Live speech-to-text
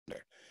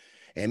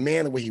And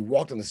man, the way he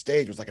walked on the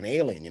stage was like an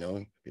alien, you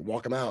know. They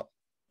walk him out.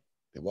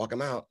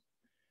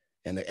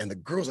 And the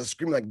girls are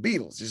screaming like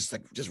Beatles,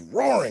 just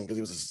roaring because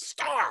he was a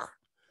star.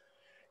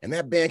 And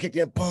that band kicked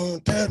in.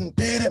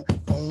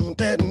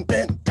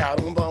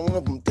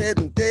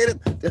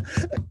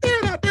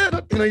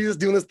 You know, you're just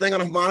doing this thing on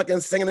a harmonica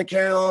and singing and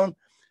carrying on.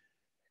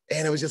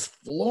 And it was just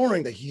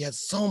flooring that he had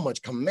so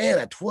much command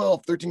at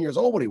 12, 13 years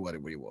old,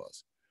 whatever he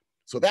was.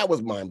 So that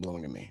was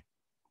mind-blowing to me.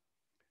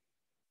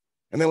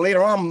 And then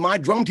later on, my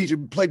drum teacher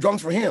played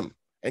drums for him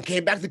and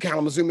came back to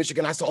Kalamazoo,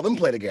 Michigan. I saw them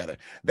play together.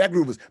 That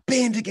group was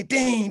bang diggy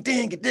ding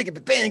ding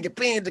diggy bang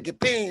bang diggy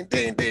bang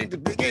ding ding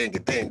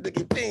diggy ding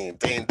diggy bang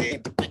ding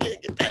ding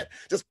diggy,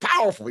 just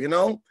powerful, you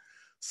know.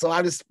 So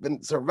I've just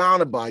been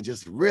surrounded by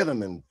just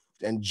rhythm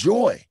and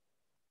joy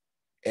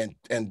and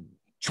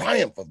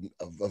triumph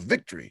of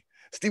victory.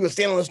 Steve would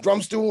stand on this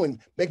drum stool and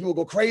make people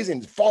go crazy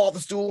and fall off the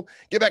stool,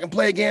 get back and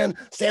play again,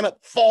 stand up,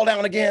 fall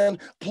down again,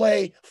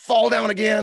 play, fall down again.